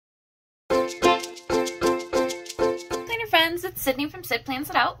friends, it's Sydney from Sid Plans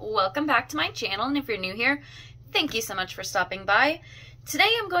It Out. Welcome back to my channel, and if you're new here, thank you so much for stopping by. Today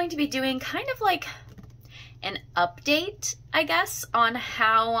I'm going to be doing kind of like an update, I guess, on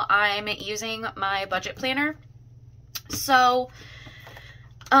how I'm using my budget planner. So,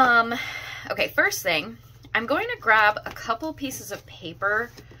 okay, first thing, I'm going to grab a couple pieces of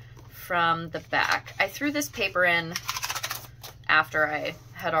paper from the back. I threw this paper in after I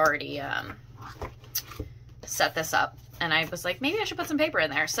had already set this up, and I was like, maybe I should put some paper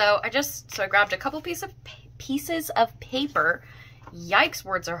in there. So I grabbed a couple pieces of paper. Yikes,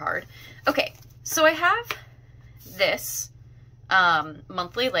 words are hard. Okay, so I have this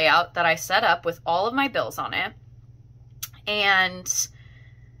monthly layout that I set up with all of my bills on it. And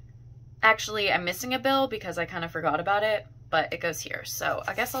actually, I'm missing a bill because I kind of forgot about it, but it goes here. So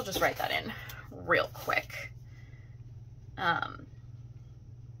I guess I'll just write that in real quick. I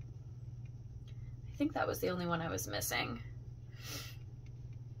think that was the only one I was missing.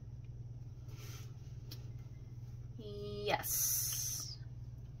 Yes.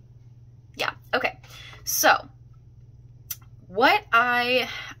 Yeah, okay. So what I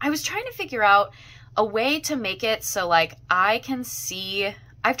was trying to figure out a way to make it so like I can see,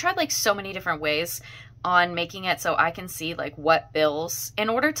 I've tried like so many different ways on making it so I can see like what bills, in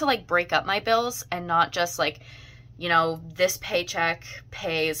order to like break up my bills and not just like, you know, this paycheck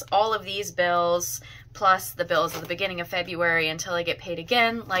pays all of these bills plus the bills at the beginning of February until I get paid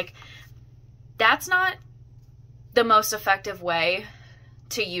again. Like, that's not the most effective way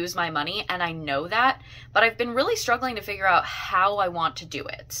to use my money, and I know that, but I've been really struggling to figure out how I want to do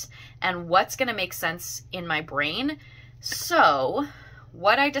it and what's going to make sense in my brain. So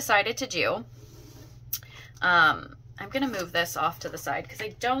what I decided to do, I'm going to move this off to the side because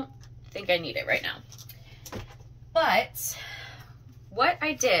I don't think I need it right now. But what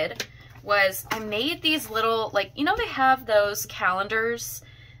I did was I made these little, like, you know, they have those calendars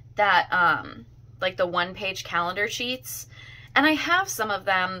that, like the one-page calendar sheets, and I have some of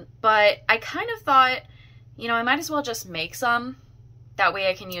them, but I kind of thought, you know, I might as well just make some. That way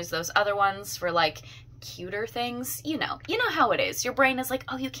I can use those other ones for like cuter things. You know how it is. Your brain is like,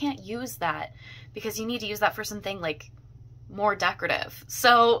 oh, you can't use that because you need to use that for something like more decorative.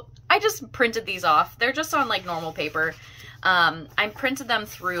 So I just printed these off. They're just on like normal paper. I printed them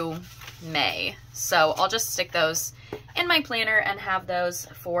through May, so I'll just stick those in my planner and have those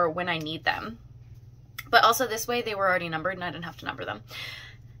for when I need them. But also this way they were already numbered and I didn't have to number them.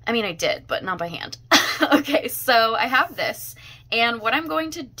 I mean, I did, but not by hand. Okay, so I have this, and what I'm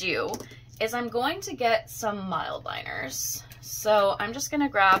going to do is I'm going to get some mild liners. So I'm just gonna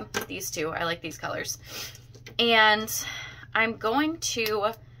grab these two. I like these colors. And I'm going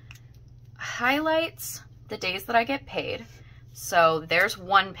to highlight the days that I get paid. So there's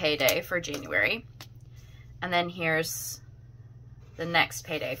one payday for January, and then here's the next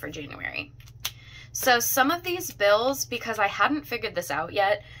payday for January. So some of these bills, because I hadn't figured this out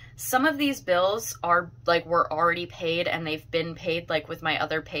yet, some of these bills are like, were already paid and they've been paid like with my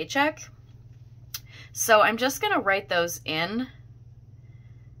other paycheck. So I'm just gonna write those in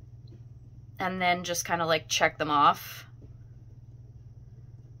and then just kind of like check them off.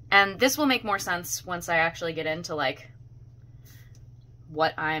 And this will make more sense once I actually get into like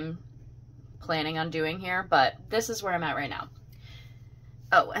what I'm planning on doing here, but this is where I'm at right now.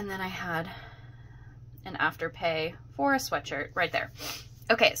 Oh, and then I had an afterpay for a sweatshirt right there.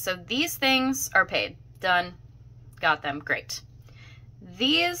 Okay, so these things are paid. Done. Got them. Great.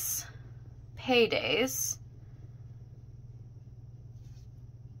 These paydays,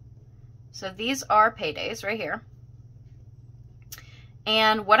 so these are paydays right here.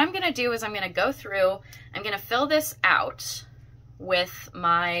 And what I'm going to do is I'm going to go through, I'm going to fill this out with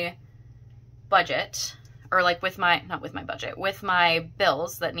my budget, or like with my, not with my budget, with my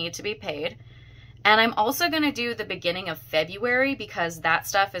bills that need to be paid. And I'm also going to do the beginning of February because that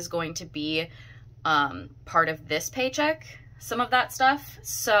stuff is going to be part of this paycheck, some of that stuff.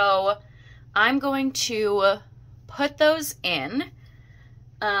 So I'm going to put those in,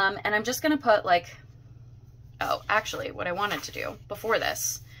 and I'm just going to put like, oh, actually what I wanted to do before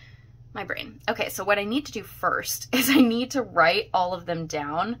this, my brain. Okay, so what I need to do first is I need to write all of them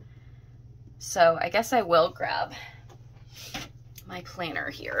down. So I guess I will grab my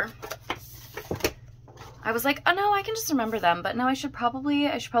planner here. I was like, oh no, I can just remember them, but no, I should probably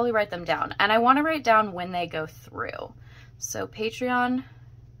write them down. And I want to write down when they go through. So Patreon,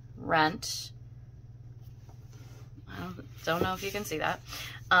 rent. I don't know if you can see that.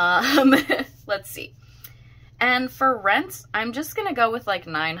 Let's see. And for rent, I'm just gonna go with like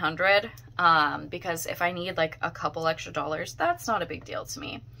 900 because if I need like a couple extra dollars, that's not a big deal to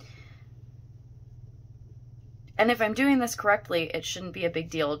me. And if I'm doing this correctly, it shouldn't be a big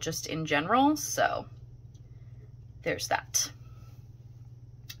deal just in general. So there's that.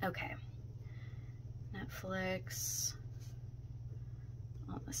 Okay. Netflix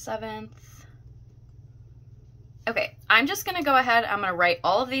on the 7th. Okay, I'm just gonna go ahead, I'm gonna write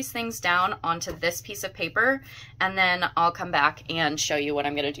all of these things down onto this piece of paper, and then I'll come back and show you what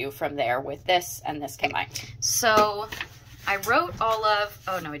I'm gonna do from there with this and this combined. So I wrote all of,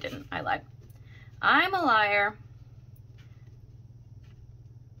 oh no I didn't, I lied. I'm a liar.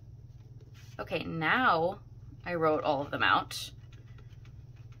 Okay, now I wrote all of them out.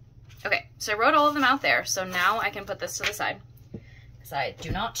 Okay, so I wrote all of them out there, so now I can put this to the side because I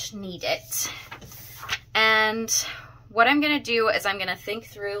do not need it. And what I'm going to do is I'm going to think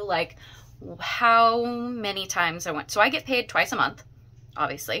through like how many times I went. So I get paid twice a month,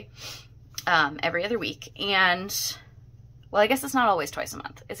 obviously, every other week. And well, I guess it's not always twice a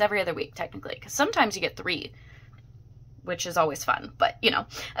month. It's every other week technically, because sometimes you get 3, which is always fun, but you know.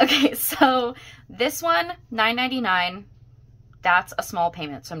 Okay, so this one, $9.99, that's a small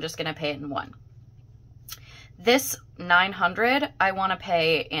payment. So I'm just going to pay it in 1. This $900, I want to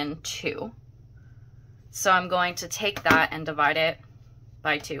pay in 2. So I'm going to take that and divide it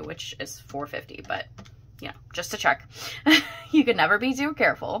by 2, which is $4.50, but you know, just to check. You can never be too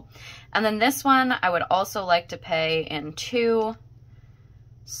careful. And then this one, I would also like to pay in 2.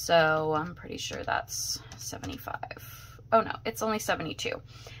 So I'm pretty sure that's 75. Oh no, it's only 72,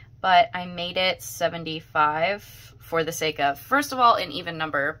 but I made it 75 for the sake of, first of all, an even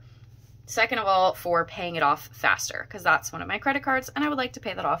number. Second of all, for paying it off faster, because that's one of my credit cards and I would like to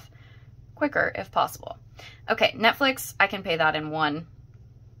pay that off quicker if possible. Okay, Netflix, I can pay that in 1.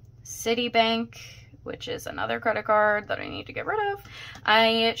 Citibank, which is another credit card that I need to get rid of,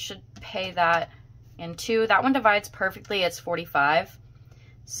 I should pay that in 2. That one divides perfectly, it's 45.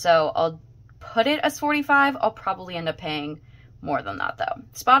 So I'll put it as 45. I'll probably end up paying more than that though.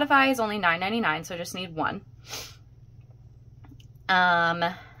 Spotify is only $9.99, so I just need 1.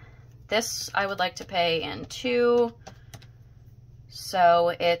 This I would like to pay in 2.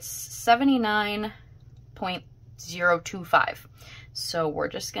 So it's 79.025. So we're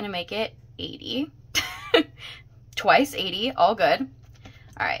just going to make it 80. Twice 80, all good.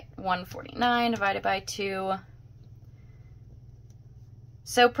 All right, 149 divided by 2.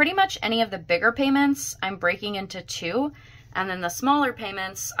 So pretty much any of the bigger payments I'm breaking into 2, and then the smaller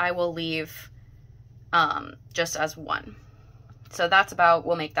payments I will leave just as 1. So that's about,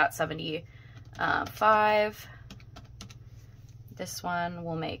 we'll make that 75. This one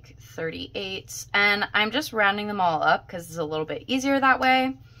will make 38. And I'm just rounding them all up because it's a little bit easier that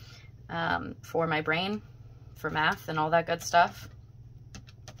way for my brain, for math and all that good stuff.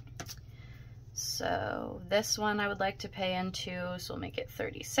 So this one I would like to pay in 2, so we'll make it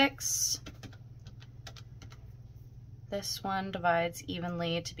 36. This one divides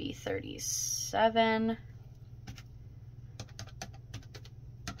evenly to be 37.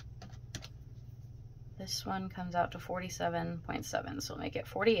 This one comes out to 47.7, so we'll make it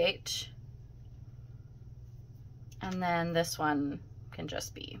 48. And then this one can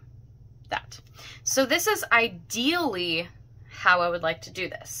just be that. So this is ideally how I would like to do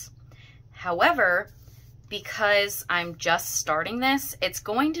this. However, because I'm just starting this, it's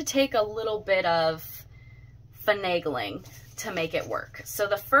going to take a little bit of finagling to make it work. So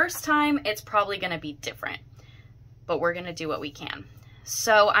the first time it's probably going to be different, but we're going to do what we can.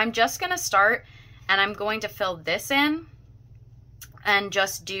 So I'm just going to start, and I'm going to fill this in and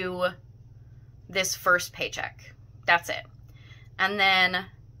just do this first paycheck. That's it. And then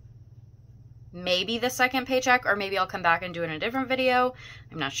maybe the second paycheck, or maybe I'll come back and do it in a different video.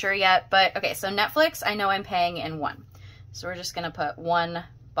 I'm not sure yet, but okay, so Netflix, I know I'm paying in 1. So we're just gonna put 1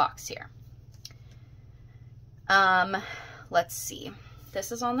 box here. Let's see.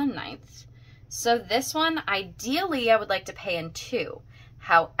 This is on the 9th. So this one, ideally, I would like to pay in 2.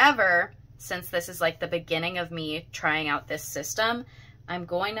 However, since this is like the beginning of me trying out this system, I'm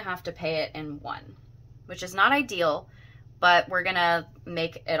going to have to pay it in 1, which is not ideal, but we're gonna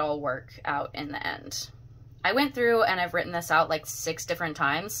make it all work out in the end. I went through and I've written this out like 6 different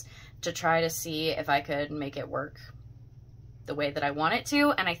times to try to see if I could make it work the way that I want it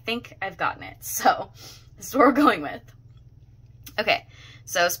to, and I think I've gotten it. So this is what we're going with. Okay,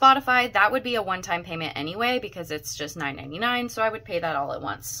 so Spotify, that would be a one-time payment anyway because it's just $9.99, so I would pay that all at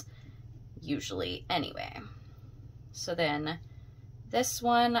once, usually anyway. So then this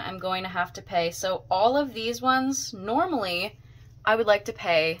one I'm going to have to pay. So all of these ones, normally I would like to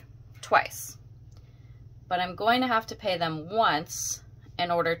pay twice, but I'm going to have to pay them once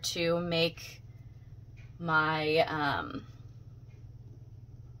in order to make my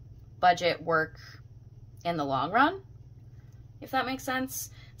budget work in the long run, if that makes sense.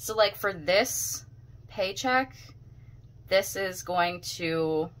 So like for this paycheck, this is going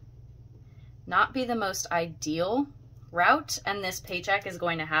to not be the most ideal route, and this paycheck is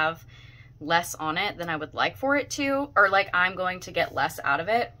going to have less on it than I would like for it to, or like I'm going to get less out of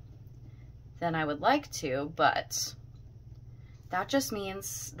it than I would like to, but that just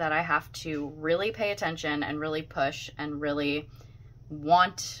means that I have to really pay attention and really push and really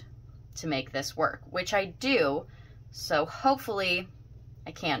want to make this work, which I do, so hopefully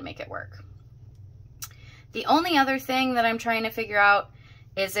I can make it work. The only other thing that I'm trying to figure out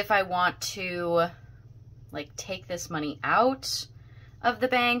is if I want to like take this money out of the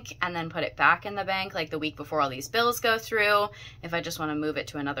bank and then put it back in the bank like the week before all these bills go through, if I just want to move it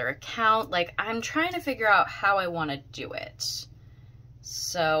to another account. Like I'm trying to figure out how I want to do it.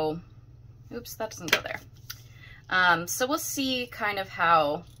 So, oops, that doesn't go there. So we'll see kind of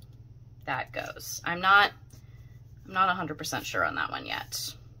how that goes. I'm not 100% sure on that one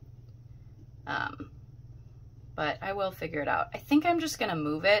yet. But I will figure it out. I think I'm just gonna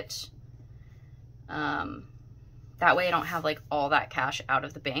move it. That way I don't have like all that cash out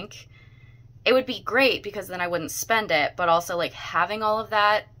of the bank. It would be great because then I wouldn't spend it, but also like having all of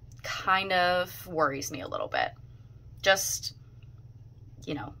that kind of worries me a little bit. Just,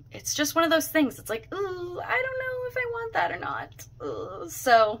 you know, it's just one of those things. It's like, ooh, I don't know if I want that or not. Ooh.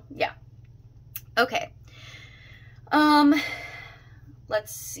 So yeah. Okay.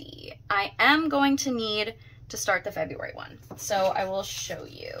 Let's see. I am going to need to start the February one. So I will show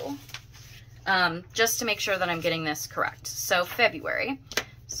you, just to make sure that I'm getting this correct. So February.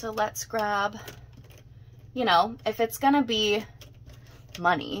 So let's grab, you know, if it's gonna be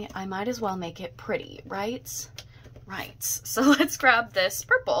money, I might as well make it pretty, right? Right. So let's grab this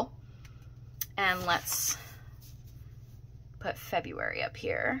purple and let's put February up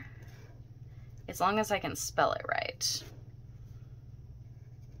here, as long as I can spell it right.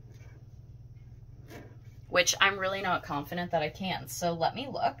 Which I'm really not confident that I can. So let me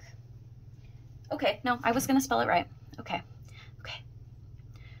look. Okay, no, I was gonna spell it right. Okay, okay.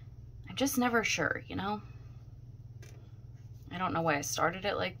 I'm just never sure, you know? I don't know why I started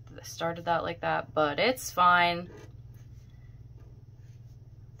that like that, but it's fine.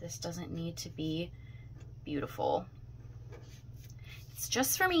 This doesn't need to be beautiful. It's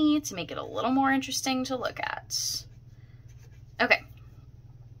just for me to make it a little more interesting to look at. Okay,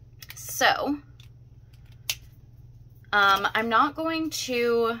 so I'm not going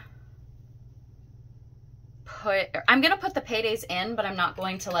to I'm gonna put the paydays in, but I'm not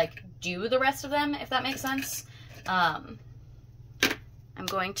going to like do the rest of them, if that makes sense. I'm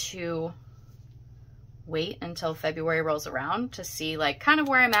going to wait until February rolls around to see like kind of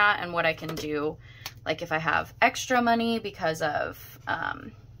where I'm at and what I can do. Like if I have extra money because of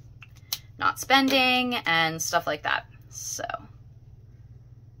not spending and stuff like that. So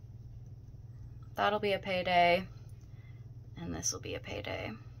that'll be a payday. And this will be a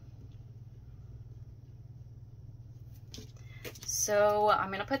payday. So I'm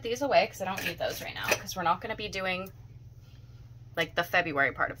going to put these away because I don't need those right now, because we're not going to be doing like the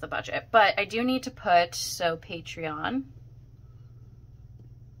February part of the budget. But I do need to put, so Patreon,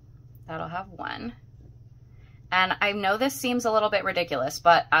 that'll have one. And I know this seems a little bit ridiculous,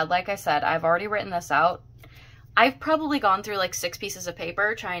 but like I said, I've already written this out. I've probably gone through like 6 pieces of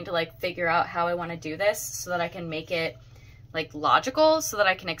paper trying to like figure out how I want to do this so that I can make it like logical, so that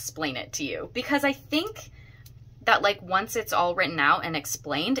I can explain it to you. Because I think that like once it's all written out and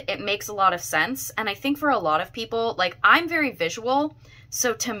explained, it makes a lot of sense. And I think for a lot of people, like I'm very visual,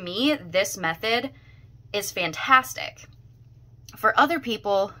 so to me this method is fantastic. For other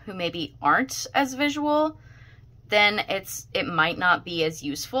people who maybe aren't as visual, then it might not be as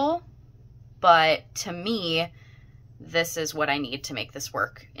useful. But to me, this is what I need to make this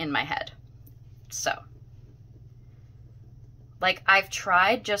work in my head. So like I've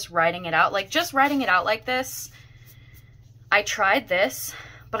tried just writing it out, like just writing it out like this. I tried this,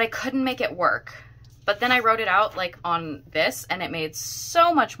 but I couldn't make it work. But then I wrote it out like on this and it made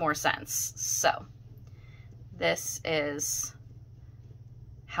so much more sense. So this is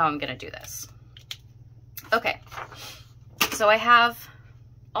how I'm gonna do this. Okay, so I have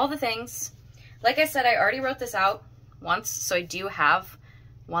all the things. Like I said, I already wrote this out once, so I do have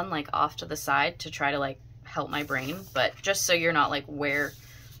one like off to the side to try to like help my brain, but just so you're not like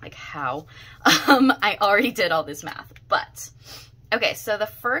how, I already did all this math. But okay, so the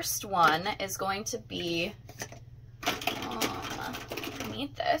first one is going to be, I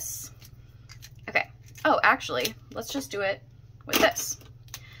need this. Okay, oh, actually, let's just do it with this.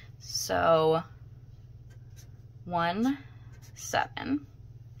 So 1, 7.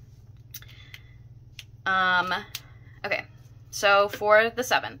 Okay, so for the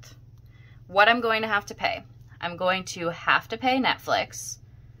 7th, what I'm going to have to pay. I'm going to have to pay Netflix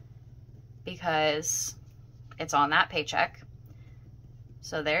because it's on that paycheck.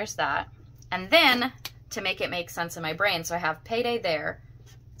 So there's that. And then to make it make sense in my brain, so I have payday there.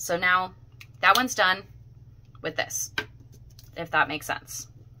 So now that one's done with this, if that makes sense.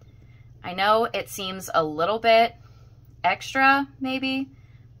 I know it seems a little bit extra maybe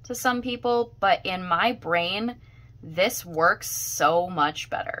to some people, but in my brain, this works so much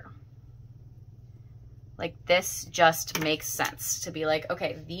better. Like, this just makes sense to be like,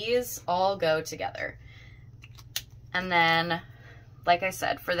 okay, these all go together. And then, like I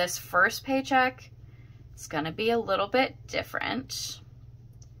said, for this first paycheck, it's going to be a little bit different.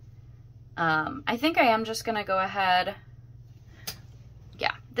 I think I am just going to go ahead.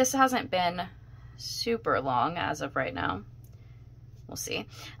 Yeah, this hasn't been super long as of right now. We'll see.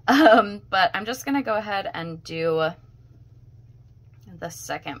 But I'm just going to go ahead and do the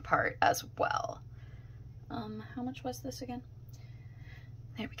second part as well. How much was this again?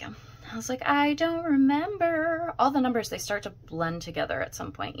 There we go. I was like, I don't remember. All the numbers, they start to blend together at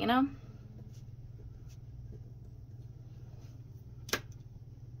some point, you know?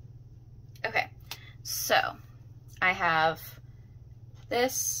 Okay, so I have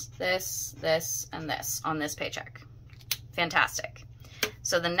this, and this on this paycheck. Fantastic.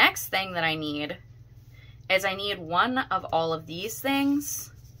 So the next thing that I need is I need one of all of these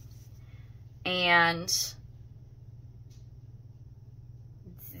things and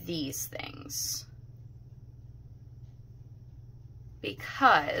these things,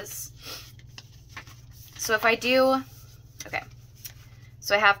 because, so if I do, okay,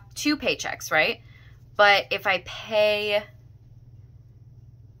 so I have 2 paychecks, right? But if I pay,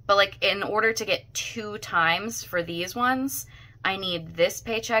 but like in order to get 2 times for these ones, I need this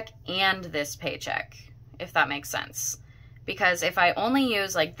paycheck and this paycheck, if that makes sense. Because if I only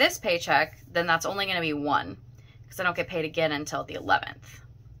use like this paycheck, then that's only going to be 1, because I don't get paid again until the 11th.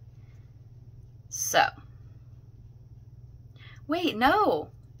 So, wait, no,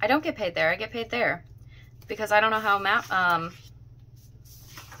 I don't get paid there. I get paid there because I don't know how I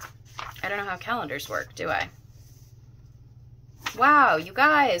don't know how calendars work, do I? Wow, you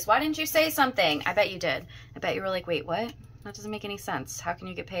guys, why didn't you say something? I bet you did. I bet you were like, wait, what? That doesn't make any sense. How can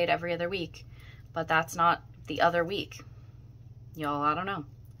you get paid every other week? But that's not the other week. Y'all, I don't know.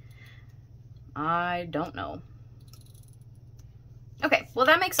 I don't know. Okay, well,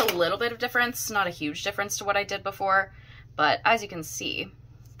 that makes a little bit of difference, not a huge difference to what I did before, but as you can see,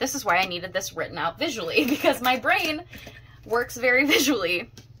 this is why I needed this written out visually, because my brain works very visually.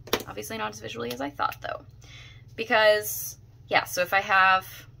 Obviously not as visually as I thought, though, because, yeah, so if I have,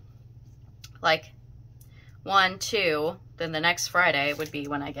 like, 1, 2, then the next Friday would be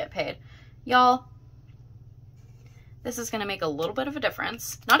when I get paid. Y'all, this is going to make a little bit of a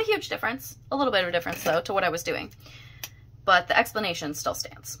difference. Not a huge difference, a little bit of a difference, though, to what I was doing. But the explanation still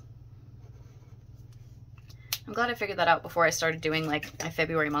stands. I'm glad I figured that out before I started doing like my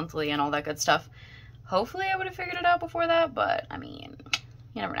February monthly and all that good stuff. Hopefully I would have figured it out before that, but I mean,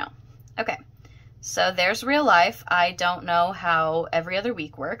 you never know. Okay, so there's real life. I don't know how every other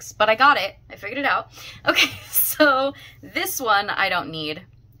week works, but I got it. I figured it out. Okay, so this one I don't need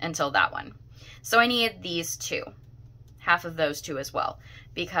until that one. So I need these 2, half of those 2 as well,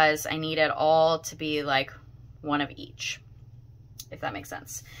 because I need it all to be like one of each, if that makes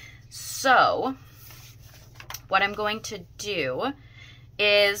sense. So what I'm going to do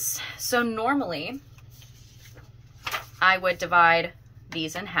is, so normally I would divide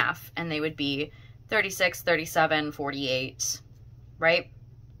these in half and they would be 36, 37, 48, right?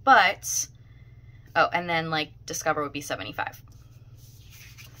 But, oh, and then like Discover would be 75.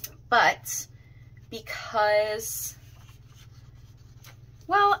 But because,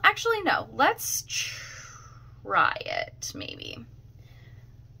 well, actually no, let's try it maybe.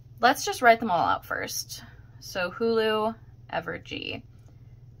 Let's just write them all out first. So Hulu, Evergy,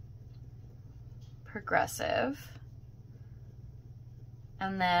 Progressive,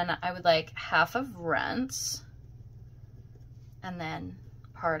 and then I would like half of Rent, and then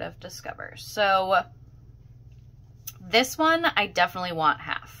part of Discover. So this one, I definitely want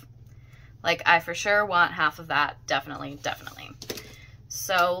half. Like, I for sure want half of that, definitely, definitely.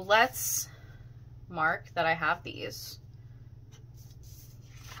 So let's mark that I have these.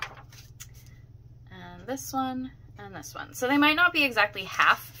 And this one, and this one. So they might not be exactly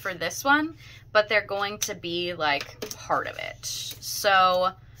half for this one, but they're going to be like part of it.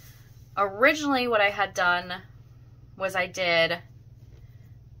 So originally what I had done was I did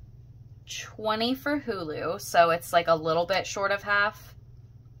 20 for Hulu, so it's like a little bit short of half.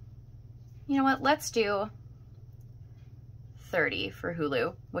 you know what, let's do 30 for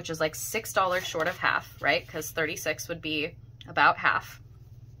Hulu, which is like $6 short of half, right? Because 36 would be about half.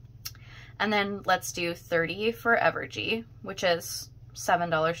 And then let's do 30 for Evergy, which is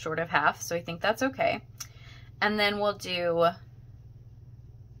 $7 short of half, so I think that's okay. And then we'll do,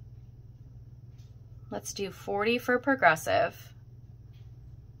 let's do 40 for Progressive.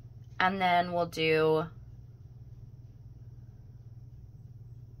 And then we'll do,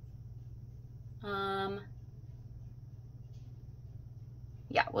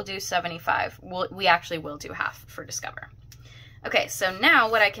 yeah, we'll do 75. We actually will do half for Discover. Okay, so now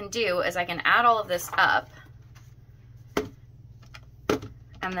what I can do is I can add all of this up,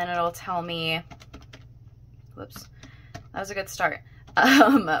 and then it'll tell me, whoops, that was a good start,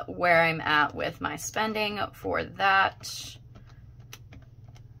 where I'm at with my spending for that.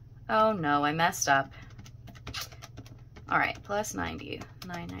 Oh no, I messed up. All right, plus 90,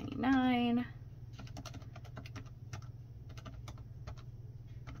 $9.99.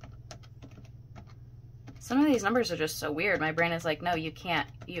 Some of these numbers are just so weird. My brain is like, no, you can't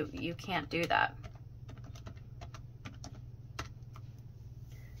do that.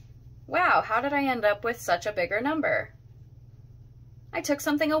 Wow, how did I end up with such a bigger number? I took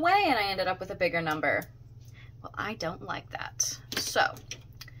something away and I ended up with a bigger number. Well, I don't like that. So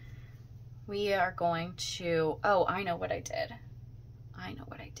we are going to, oh, I know what I did.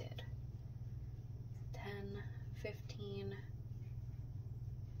 10, 15,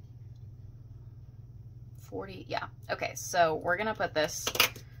 40, yeah. Okay, so we're gonna put this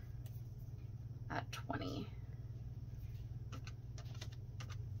at 20.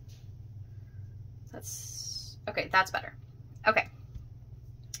 That's, okay, that's better. Okay.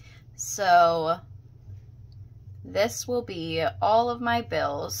 So this will be all of my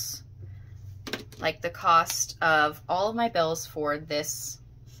bills, like the cost of all of my bills for this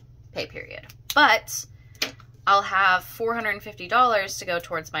pay period. But I'll have $450 to go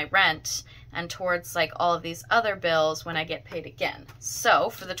towards my rent and towards like all of these other bills when I get paid again. So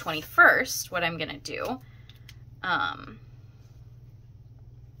for the 21st, what I'm gonna do, I'm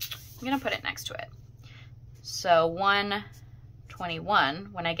gonna put it next to it. So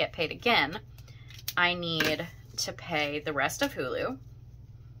 1/21, when I get paid again, I need to pay the rest of Hulu.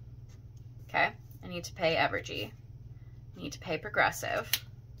 Okay, I need to pay Evergy. I need to pay Progressive.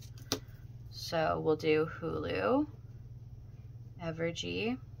 So we'll do Hulu,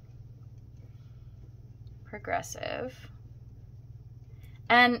 Evergy, Progressive.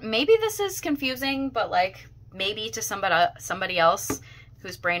 And maybe this is confusing, but like maybe to somebody else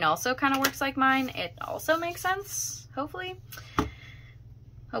whose brain also kind of works like mine, it also makes sense, hopefully.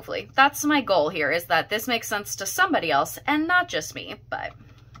 Hopefully. That's my goal here, is that this makes sense to somebody else and not just me, but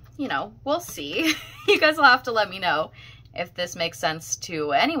you know, we'll see. You guys will have to let me know if this makes sense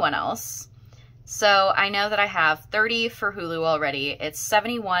to anyone else. So I know that I have 30 for Hulu already. It's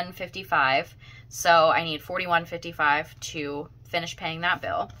 $71.55. So I need $41.55 to finish paying that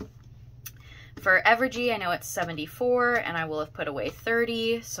bill. For Evergy, I know it's 74 and I will have put away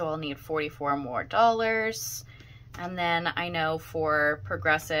 30. So I'll need $44 more. And then I know for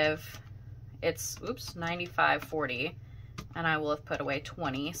Progressive, it's, oops, $95.40. And I will have put away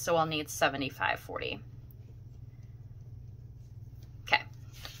 20. So I'll need $75.40. Okay.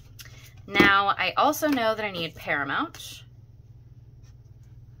 Now, I also know that I need Paramount,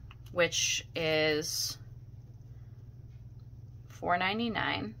 which is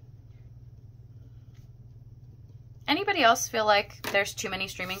 $4.99. Anybody else feel like there's too many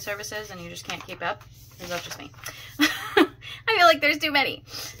streaming services and you just can't keep up? Or is that just me? I feel like there's too many.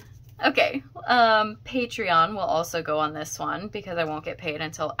 Okay, Patreon will also go on this one because I won't get paid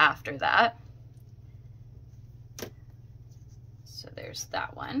until after that. So there's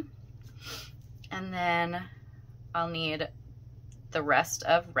that one. And then I'll need the rest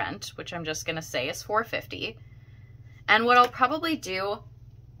of rent, which I'm just gonna say is $450. And what I'll probably do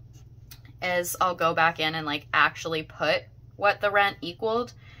is I'll go back in and like actually put what the rent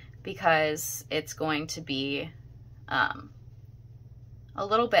equaled, because it's going to be a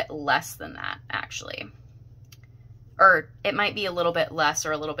little bit less than that actually. Or it might be a little bit less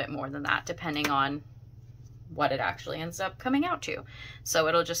or a little bit more than that, depending on what it actually ends up coming out to. So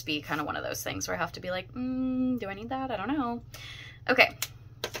it'll just be kind of one of those things where I have to be like, do I need that? I don't know. Okay,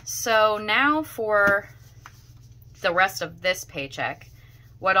 so now for the rest of this paycheck,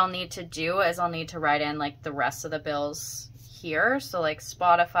 what I'll need to do is I'll need to write in like the rest of the bills here. So like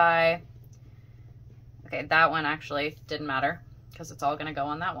Spotify, okay, that one actually didn't matter because it's all gonna go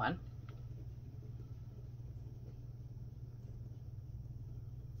on that one.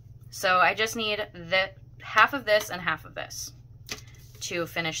 So I just need half of this and half of this to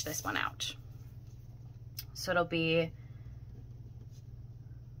finish this one out. So it'll be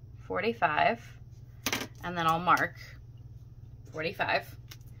 45, and then I'll mark 45.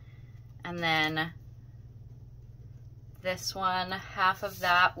 And then this one, half of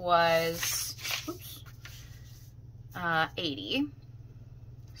that was, oops, 80.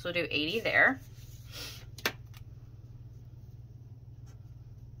 So we'll do 80 there.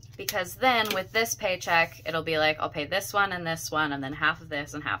 Because then with this paycheck, it'll be like, I'll pay this one, and then half of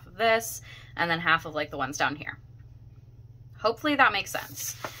this, and half of this, and then half of like the ones down here. Hopefully that makes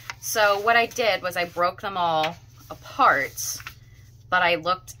sense. So what I did was I broke them all apart, but I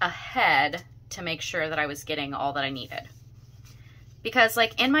looked ahead to make sure that I was getting all that I needed. Because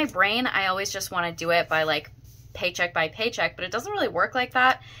like in my brain, I always just want to do it by like paycheck by paycheck, but it doesn't really work like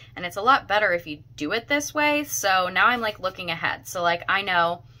that. And it's a lot better if you do it this way. So now I'm like looking ahead. So like I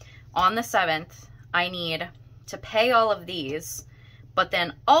know on the 7th, I need to pay all of these, but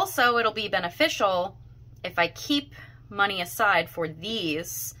then also it'll be beneficial if I keep money aside for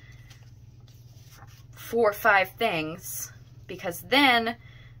these 4 or 5 things, because then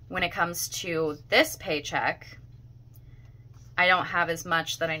when it comes to this paycheck, I don't have as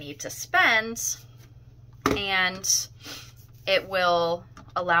much that I need to spend, and it will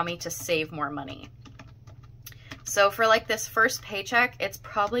allow me to save more money. So for like this first paycheck, it's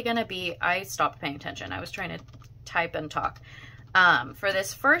probably going to be, I stopped paying attention. I was trying to type and talk. For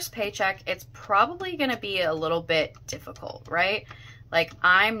this first paycheck, it's probably going to be a little bit difficult, right? Like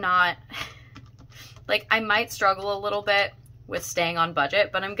I'm not, like I might struggle a little bit with staying on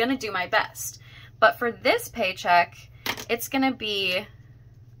budget, but I'm going to do my best. But for this paycheck, it's going to be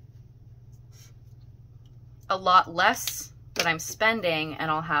a lot less that I'm spending, and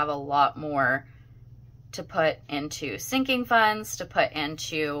I'll have a lot more to put into sinking funds, to put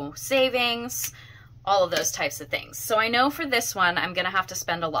into savings, all of those types of things. So I know for this one, I'm going to have to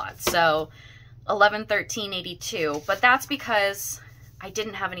spend a lot. So 11, 13, 82, but that's because I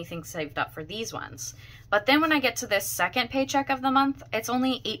didn't have anything saved up for these ones. But then when I get to this second paycheck of the month, it's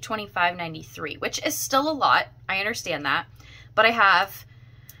only $825.93, which is still a lot. I understand that. But I have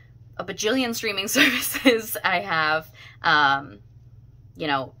a bajillion streaming services. I have, you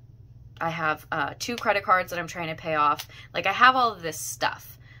know, I have 2 credit cards that I'm trying to pay off. Like I have all of this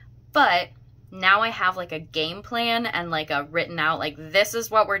stuff. But now I have like a game plan and like a written out, like this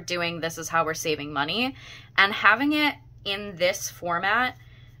is what we're doing. This is how we're saving money. And having it in this format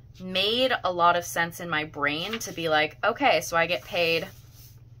made a lot of sense in my brain to be like, okay, so I get paid,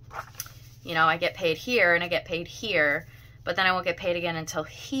 you know, I get paid here and I get paid here, but then I won't get paid again until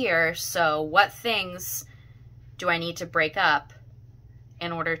here. So what things do I need to break up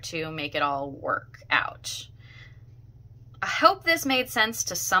in order to make it all work out? I hope this made sense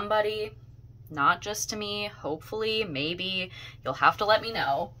to somebody, not just to me. Hopefully, maybe. You'll have to let me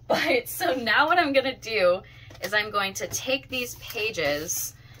know. But so now what I'm gonna do is I'm going to take these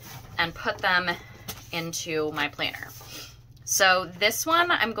pages and put them into my planner. So this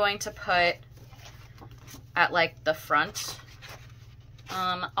one I'm going to put at like the front.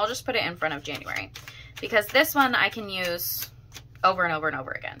 I'll just put it in front of January, because this one I can use over and over and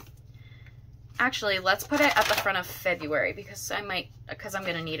over again. Actually, let's put it at the front of February, because I'm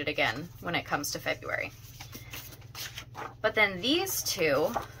going to need it again when it comes to February. But then these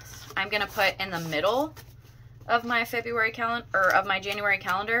two, I'm going to put in the middle of my February calendar, or of my January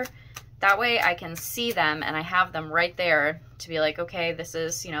calendar. That way I can see them and I have them right there to be like, okay, this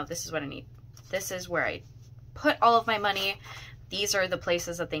is, you know, this is what I need. This is where I put all of my money. These are the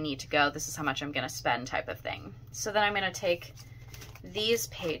places that they need to go. This is how much I'm going to spend, type of thing. So then I'm going to take these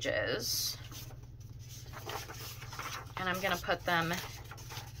pages and I'm going to put them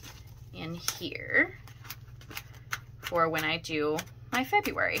in here for when I do my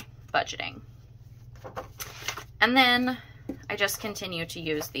February budgeting. And then I just continue to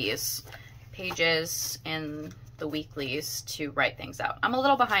use these pages in the weeklies to write things out. I'm a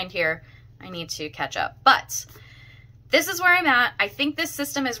little behind here. I need to catch up, but this is where I'm at. I think this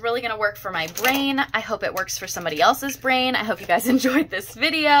system is really going to work for my brain. I hope it works for somebody else's brain. I hope you guys enjoyed this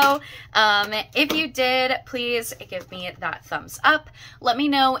video. If you did, please give me that thumbs up. Let me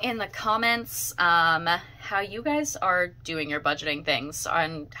know in the comments how you guys are doing your budgeting things,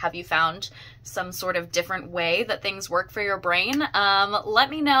 and have you found some sort of different way that things work for your brain? Let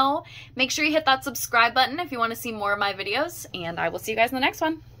me know. Make sure you hit that subscribe button if you want to see more of my videos, and I will see you guys in the next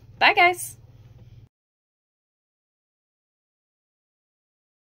one. Bye, guys.